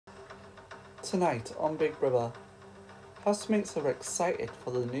Tonight on Big Brother, housemates are excited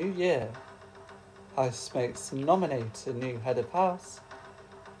for the new year. Housemates nominate a new head of house,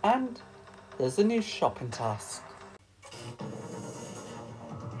 and there's a new shopping task.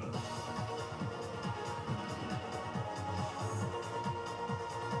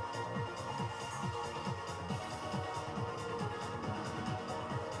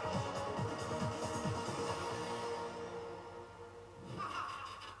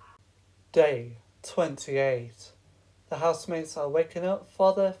 Day 28. The housemates are waking up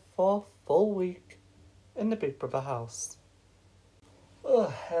for their fourth full week in the Big Brother house. Oh,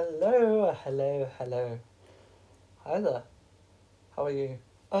 hello. Hi there. How are you?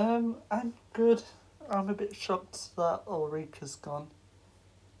 I'm good. I'm a bit shocked that Ulrika's gone.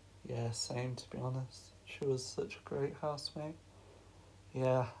 Yeah, same to be honest. She was such a great housemate.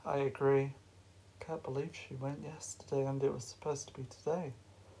 Yeah, I agree. Can't believe she went yesterday and it was supposed to be today.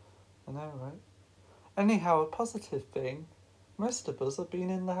 I know, right? Anyhow, a positive thing. Most of us have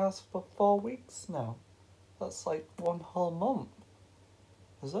been in the house for 4 weeks now. That's like one whole month.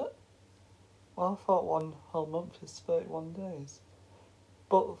 Is it? Well, I thought one whole month is 31 days.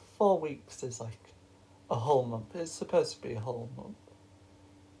 But 4 weeks is like a whole month. It's supposed to be a whole month.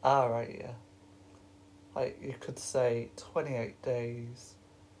 Right, yeah. Like, you could say 28 days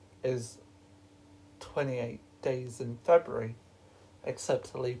is 28 days in February.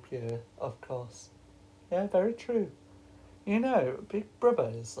 Except a leap year, of course. Yeah, very true. You know, Big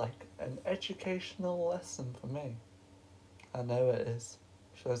Brother is like an educational lesson for me. I know it is.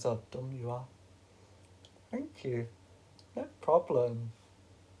 Shows how dumb you are. Thank you. No problem.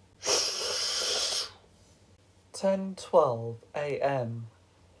 10:12 a.m.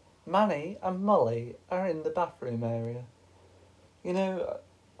 Manny and Molly are in the bathroom area. You know,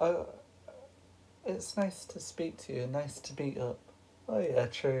 it's nice to speak to you, nice to meet up. Oh yeah,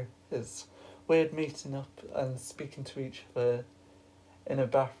 true. It's weird meeting up and speaking to each other in a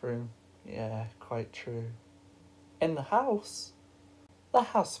bathroom. Yeah, quite true. In the house, the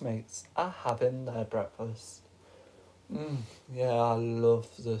housemates are having their breakfast. Yeah, I love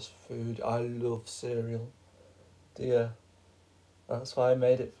this food. I love cereal. Dear, that's why I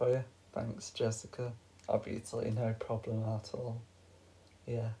made it for you. Thanks, Jessica. Obviously, no problem at all.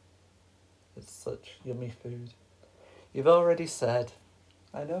 Yeah, it's such yummy food. You've already said.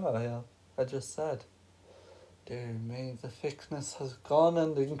 I know I have. I just said. Dear me, the thickness has gone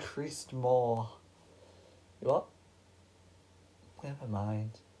and increased more. What? Never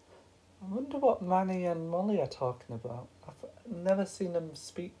mind. I wonder what Manny and Molly are talking about. I've never seen them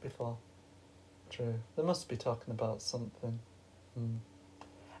speak before. True. They must be talking about something.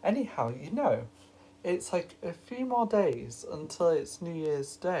 Anyhow, you know, it's like a few more days until it's New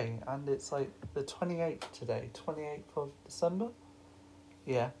Year's Day, and it's like the 28th today, 28th of December?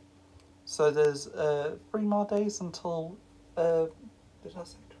 Yeah. So there's 3 more days until, did I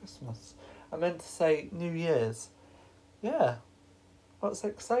say Christmas? I meant to say New Year's. Yeah, what's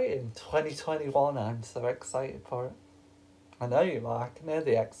exciting? 2021, I'm so excited for it. I know you are, I can hear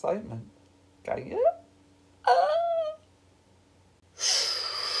the excitement. Can you?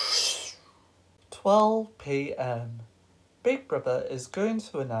 12 p.m. Big Brother is going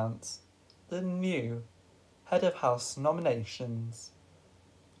to announce the new Head of House nominations.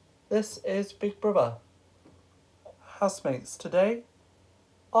 This is Big Brother. Housemates, today,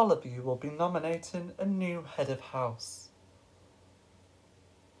 all of you will be nominating a new Head of House.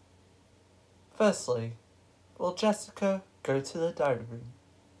 Firstly, will Jessica go to the diary room?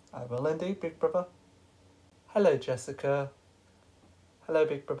 I will indeed, Big Brother. Hello, Jessica. Hello,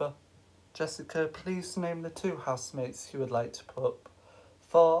 Big Brother. Jessica, please name the 2 housemates you would like to put up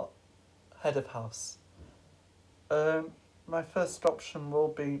for Head of House. My first option will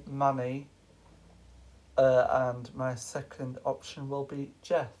be Manny, and my second option will be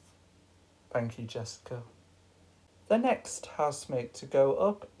Jeff. Thank you, Jessica. The next housemate to go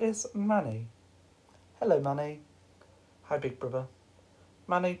up is Manny. Hello, Manny. Hi, Big Brother.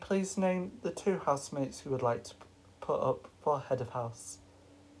 Manny, please name the 2 housemates you would like to put up for Head of House.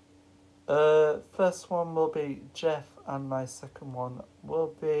 First one will be Jeff, and my second one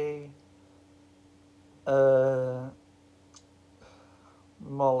will be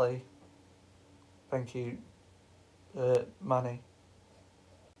Molly. Thank you, Manny.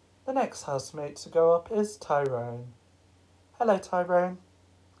 The next housemate to go up is Tyrone. Hello, Tyrone.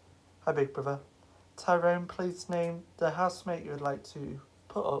 Hi, Big Brother. Tyrone, please name the housemate you would like to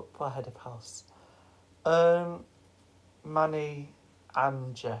put up for Head of House. Manny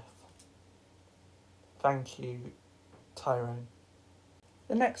and Jeff. Thank you, Tyrone.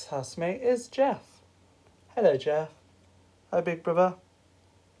 The next housemate is Jeff. Hello, Jeff. Hi, Big Brother.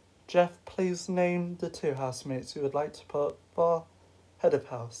 Jeff, please name the 2 housemates you would like to put for head of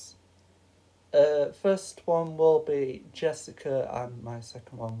house. First one will be Jessica and my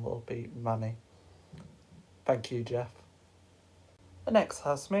second one will be Manny. Thank you, Jeff. The next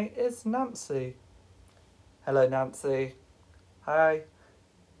housemate is Nancy. Hello, Nancy. Hi.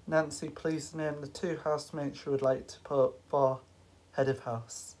 Nancy, please name the 2 housemates you would like to put for head of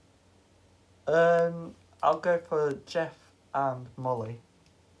house. I'll go for Jeff and Molly.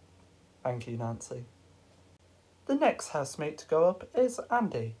 Thank you, Nancy. The next housemate to go up is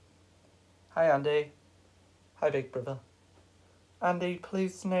Andy. Hi, Andy. Hi, Big Brother. Andy,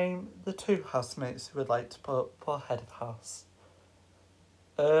 please name the 2 housemates you would like to put for head of house.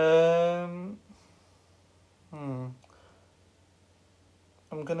 I'm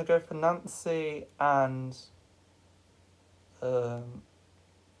gonna go for Nancy and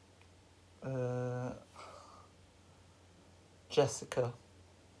Jessica.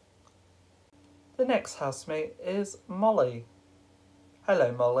 The next housemate is Molly.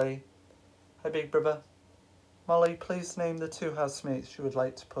 Hello, Molly. Hi, Big Brother. Molly, please name the 2 housemates you would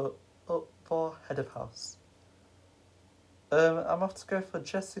like to put up for head of house. I'm off to go for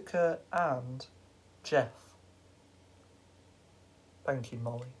Jessica and Jeff. Thank you,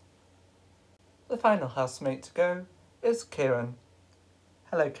 Molly. The final housemate to go is Kieran.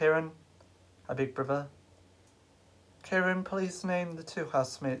 Hello, Kieran. Hi, Big Brother. Kieran, please name the 2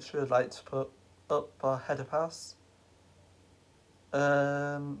 housemates you would like to put up for head of house.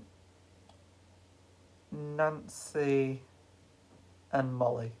 Nancy and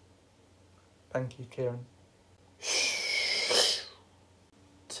Molly. Thank you, Kieran.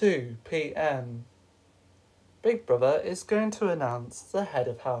 2 p.m. Big Brother is going to announce the head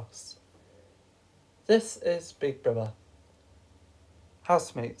of house. This is Big Brother.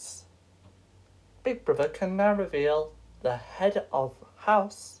 Housemates. Big Brother can now reveal the head of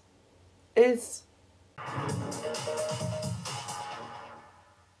house is...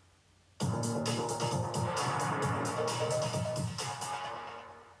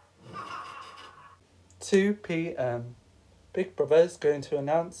 "2 p.m. Big Brother is going to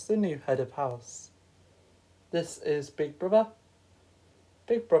announce the new head of house. This is Big Brother.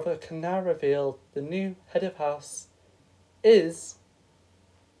 Big Brother can now reveal the new head of house is...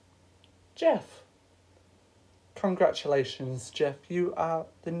 Jeff. Congratulations, Jeff. You are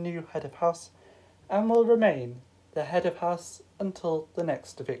the new head of house and will remain the head of house until the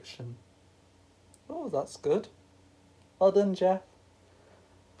next eviction." Oh, that's good. Well done, Jeff.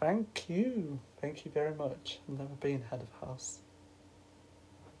 Thank you. Thank you very much. I've never been head of house.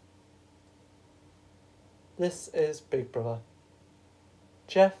 This is Big Brother.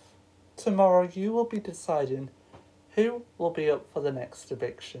 Jeff, tomorrow you will be deciding who will be up for the next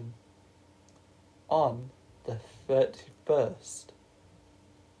eviction on the 31st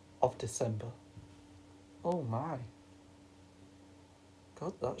of December. Oh my.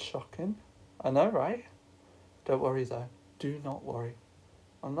 God, that's shocking. I know, right? Don't worry though. Do not worry.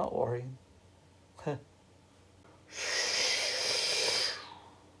 I'm not worrying.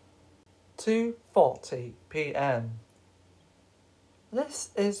 2:40 p.m. This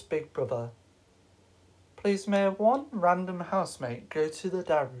is Big Brother. Please may one random housemate go to the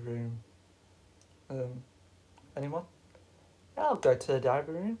diary room. Anyone? Yeah, I'll go to the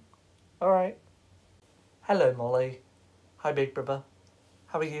diary room. Alright. Hello, Molly. Hi, Big Brother.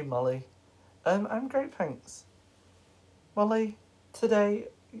 How are you, Molly? I'm great, thanks. Molly, today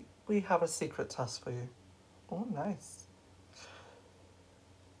we have a secret task for you. Oh, nice.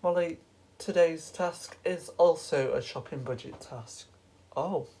 Molly, today's task is also a shopping budget task.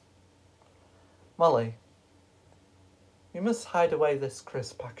 Oh. Molly, you must hide away this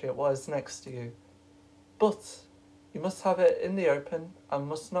crisp packet what is next to you. But you must have it in the open and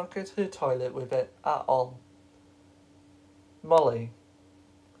must not go to the toilet with it at all. Molly,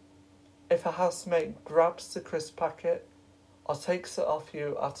 if a housemate grabs the crisp packet or takes it off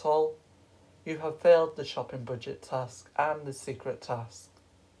you at all, you have failed the shopping budget task and the secret task.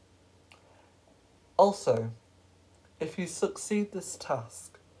 Also, if you succeed this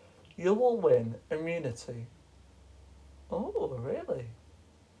task, you will win immunity. Oh, really?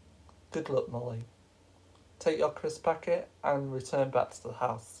 Good luck, Molly. Take your crisp packet and return back to the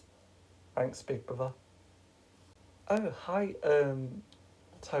house. Thanks, Big Brother. Oh, hi,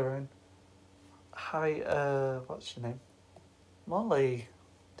 Tyrone. Hi, what's your name? Molly.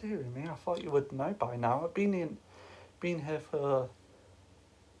 Dear me, I thought you would know by now. I've been here for...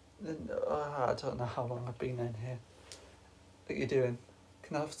 I don't know how long I've been in here. What are you doing?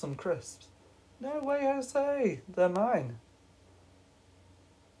 Can I have some crisps? No way, Jose. They're mine.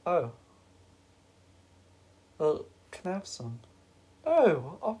 Oh. Well, can I have some?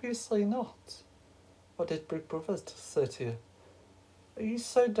 No, obviously not. What did Big Brother say to you? Are you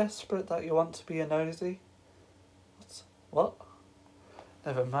so desperate that you want to be a nosy? What?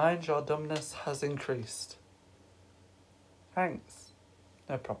 Never mind, your dumbness has increased. Thanks.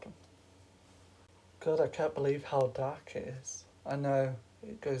 No problem. God, I can't believe how dark it is. I know,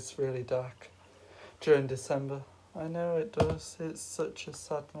 it goes really dark during December. I know it does. It's such a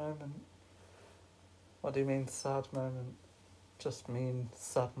sad moment. What do you mean, sad moment? Just mean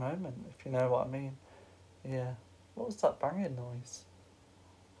sad moment, if you know what I mean. Yeah. What was that banging noise?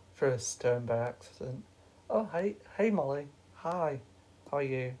 Threw a stone by accident. Oh, hey Molly. Hi. How are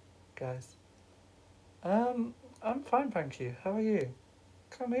you, guys? I'm fine, thank you. How are you?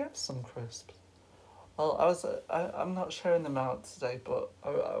 Can we have some crisps? Well, I'm not sharing them out today, but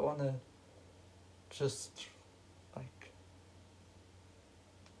I want to just, like,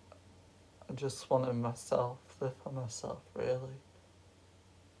 I just wanted myself, live for myself, really.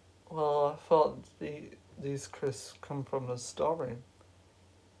 Well, I thought these crisps come from the storeroom.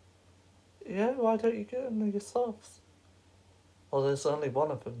 Yeah, why don't you get them yourselves? Well, there's only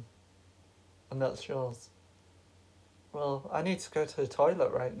one of them, and that's yours. Well, I need to go to the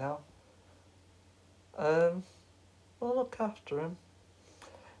toilet right now. Um, well, look after him.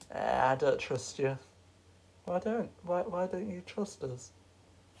 I don't trust you. Why don't you trust us?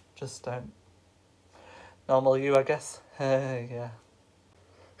 Just don't. Normal you, I guess. Yeah.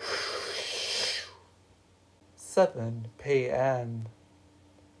 7 p.m.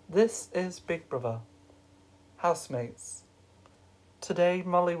 This is Big Brother. Housemates. Today,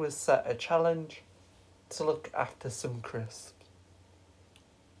 Molly was set a challenge to look after some crisps.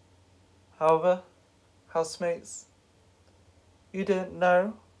 However, housemates, you didn't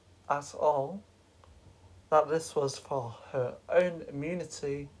know at all that this was for her own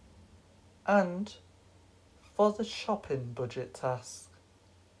immunity and for the shopping budget task.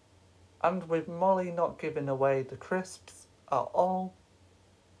 And with Molly not giving away the crisps at all,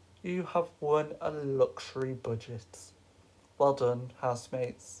 you have won a luxury budget. Well done,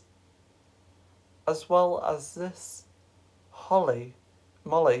 housemates. As well as this,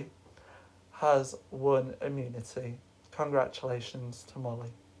 Molly has won immunity. Congratulations to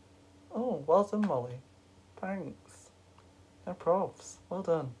Molly. Oh, well done, Molly. Thanks. No probs. Well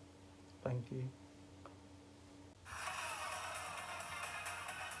done. Thank you.